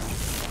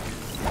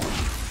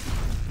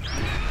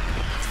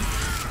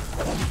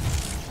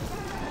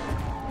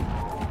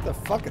 What the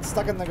fuck? It's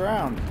stuck in the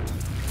ground.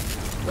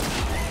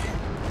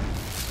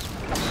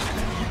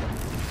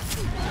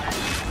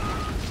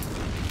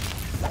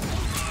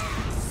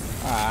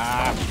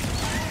 Ah.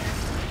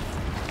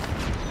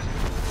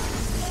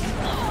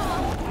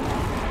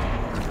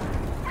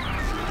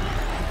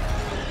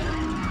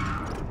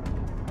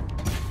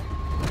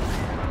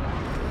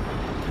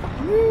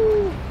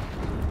 Woo.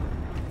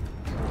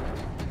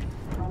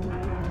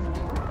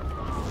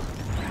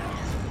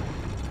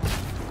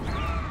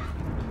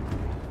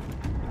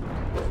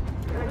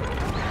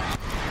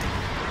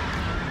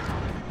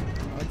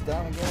 It's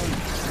down again.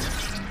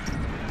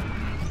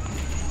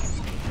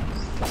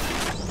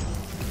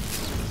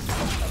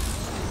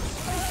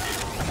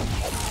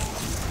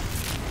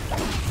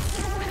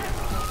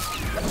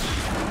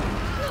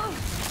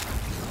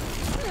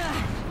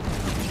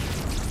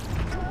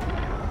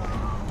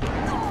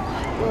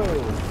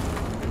 Whoa.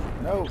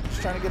 No,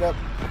 just trying to get up.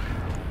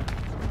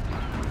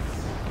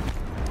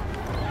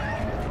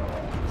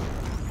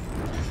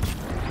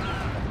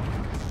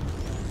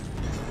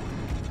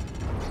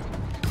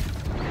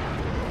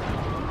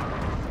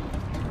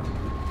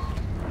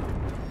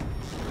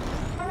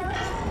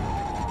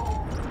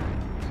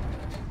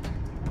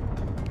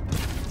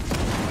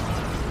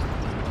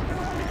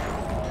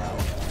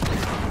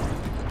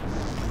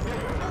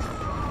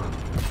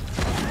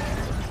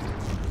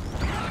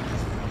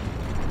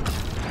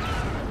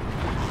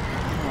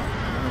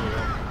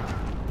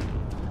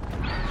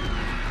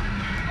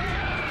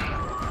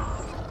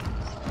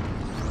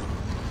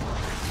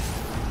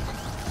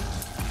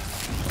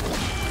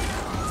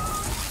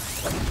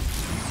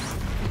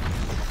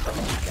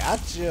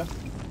 Gotcha.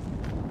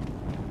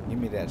 Give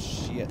me that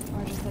shit.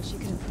 Marja said she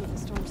could improve the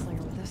Storm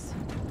Slinger with this.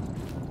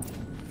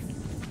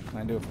 Can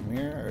I do it from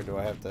here, or do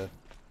I have to?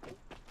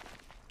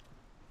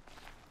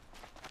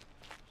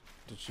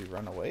 Did she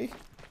run away?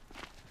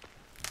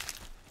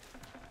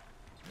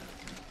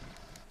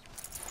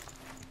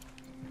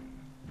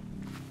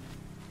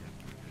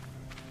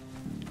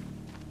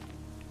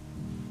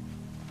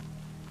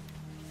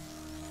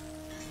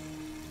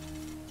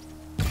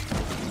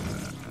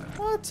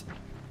 What?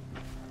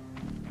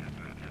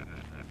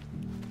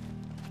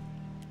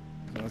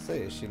 I was gonna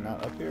say, is she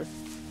not up here?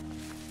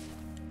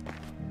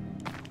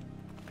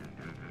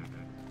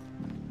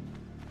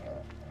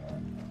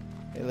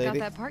 Hey, lady.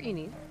 Got that part you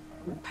need.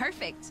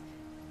 Perfect.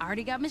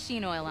 Already got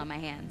machine oil on my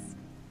hands.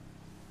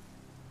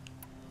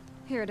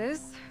 Here it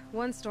is.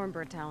 1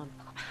 Stormbird Talon.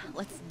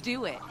 Let's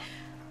do it.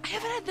 I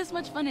haven't had this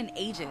much fun in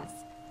ages.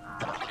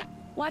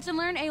 Watch and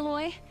learn,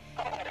 Aloy.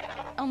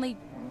 Only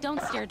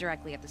don't stare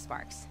directly at the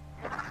sparks.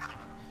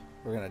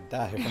 We're gonna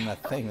die from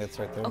that thing that's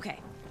right there. Okay,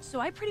 so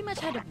I pretty much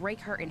had to break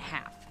her in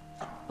half.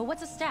 But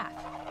what's a staff?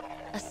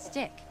 A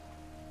stick.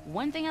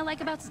 One thing I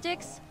like about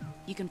sticks,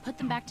 you can put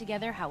them back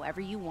together however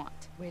you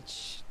want.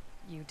 Which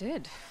you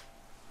did.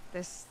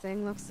 This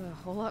thing looks a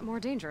whole lot more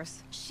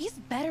dangerous. She's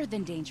better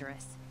than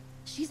dangerous.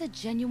 She's a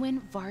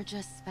genuine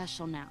Varja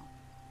special now.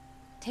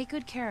 Take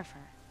good care of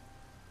her.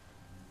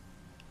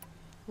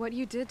 What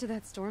you did to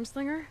that Storm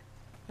Slinger?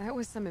 That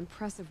was some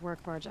impressive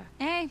work, Varja.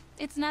 Hey,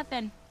 it's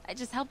nothing. I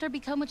just helped her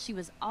become what she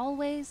was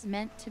always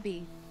meant to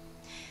be.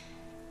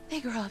 They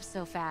grow up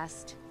so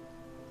fast.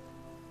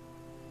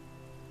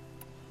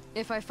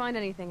 If I find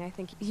anything, I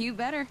think You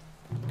better.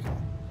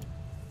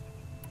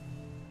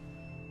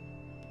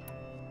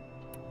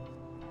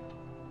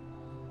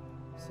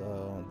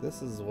 So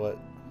this is what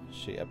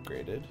she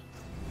upgraded.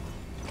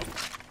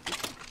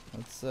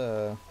 Let's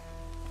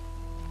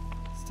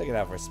take it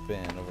out for a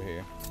spin over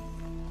here.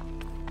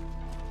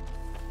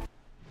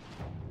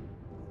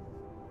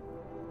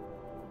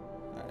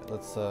 Alright,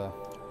 let's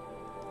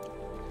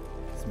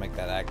make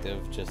that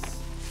active just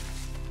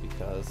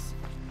because.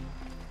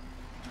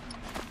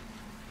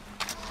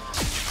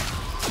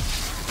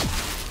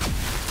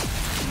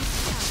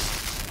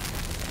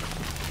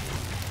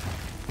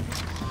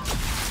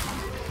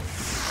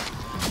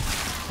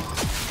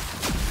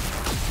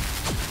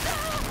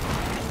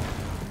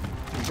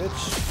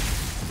 Bitch.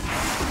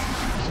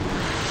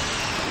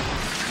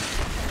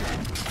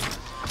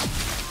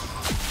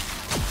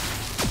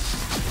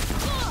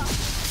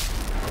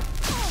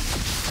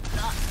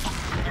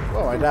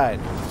 Whoa, I died.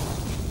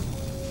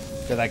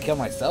 Did I kill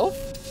myself?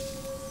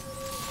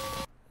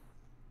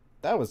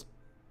 That was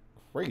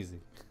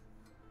crazy.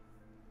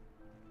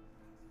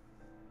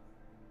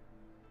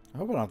 I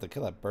hope I don't have to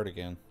kill that bird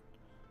again.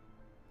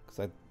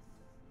 Because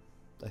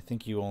I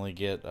think you only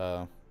get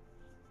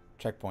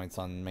checkpoints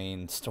on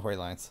main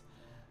storylines.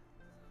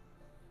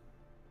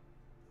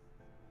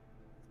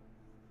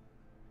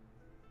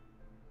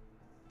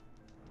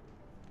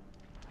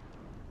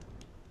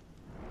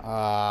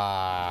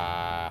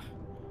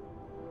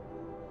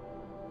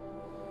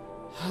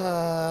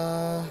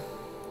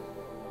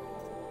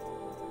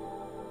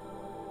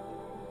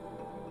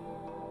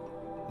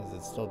 Is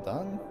it still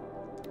done?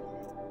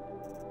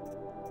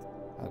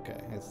 Okay,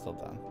 it's still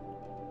done.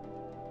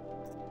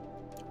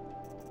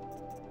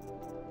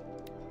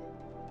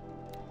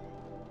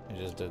 It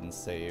just didn't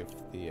save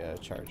the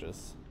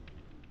charges.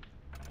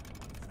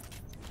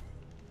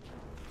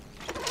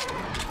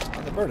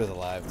 And the bird is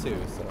alive too,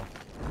 so.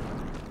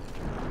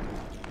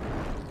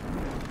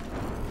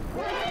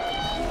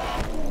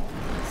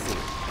 Let's see.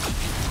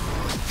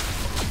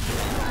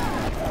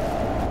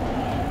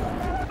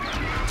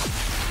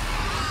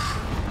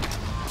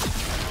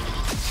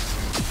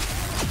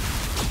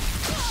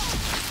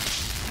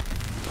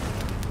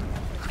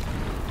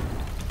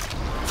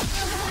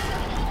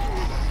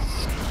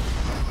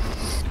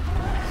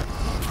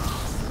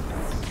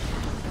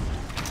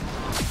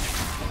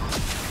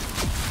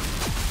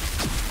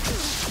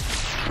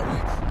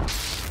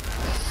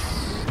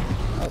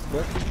 That was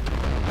quick.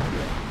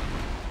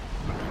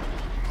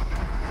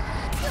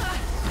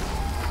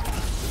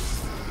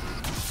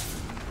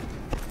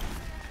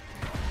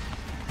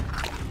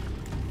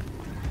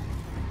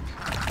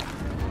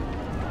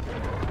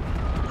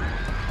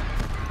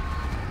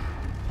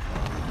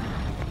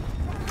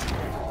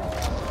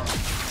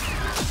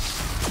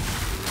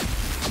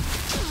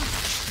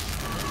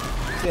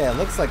 Yeah, it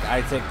looks like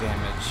I take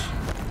damage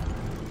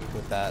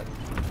with that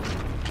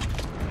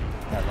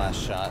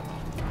last shot.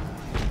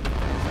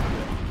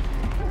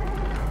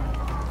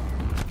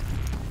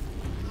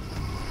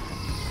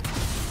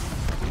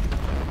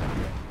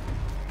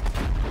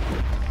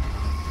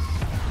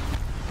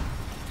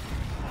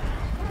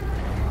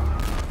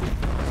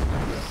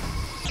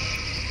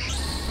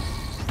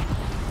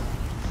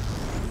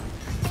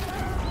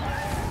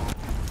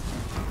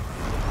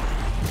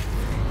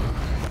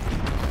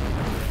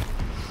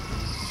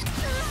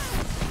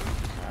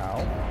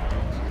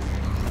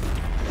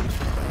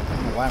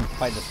 Why I'm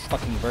fighting this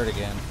fucking bird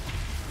again.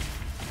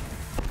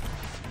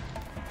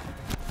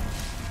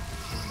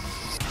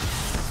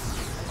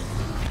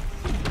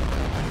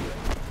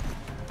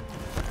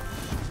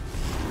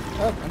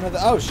 Oh, another.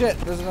 Oh shit!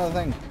 There's another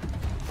thing.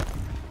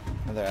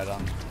 Another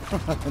add-on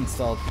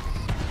installed.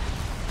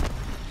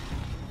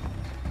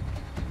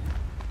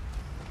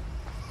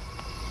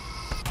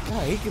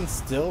 Yeah, he can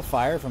still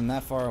fire from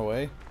that far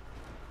away.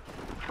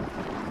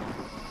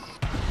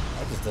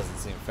 That just doesn't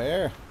seem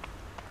fair.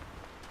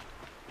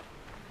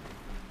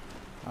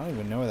 I don't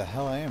even know where the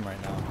hell I am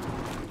right now.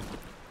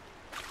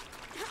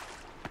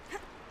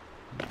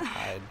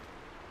 Hide.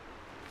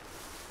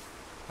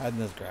 Hide in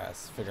this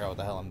grass. Figure out what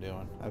the hell I'm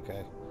doing.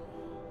 Okay.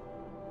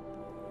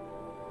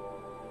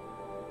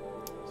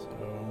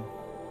 So,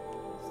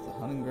 it's the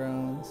hunting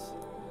grounds.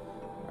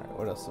 Alright,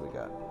 what else do we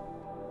got?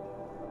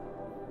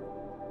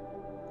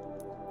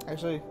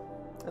 Actually,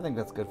 I think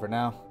that's good for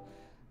now.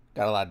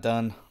 Got a lot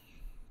done.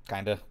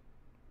 Kinda.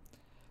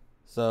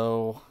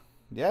 So,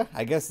 yeah,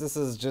 I guess this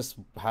is just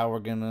how we're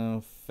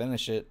gonna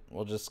finish it.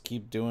 We'll just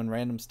keep doing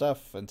random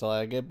stuff until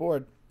I get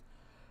bored.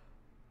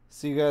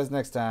 See you guys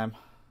next time,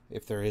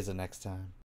 if there is a next time.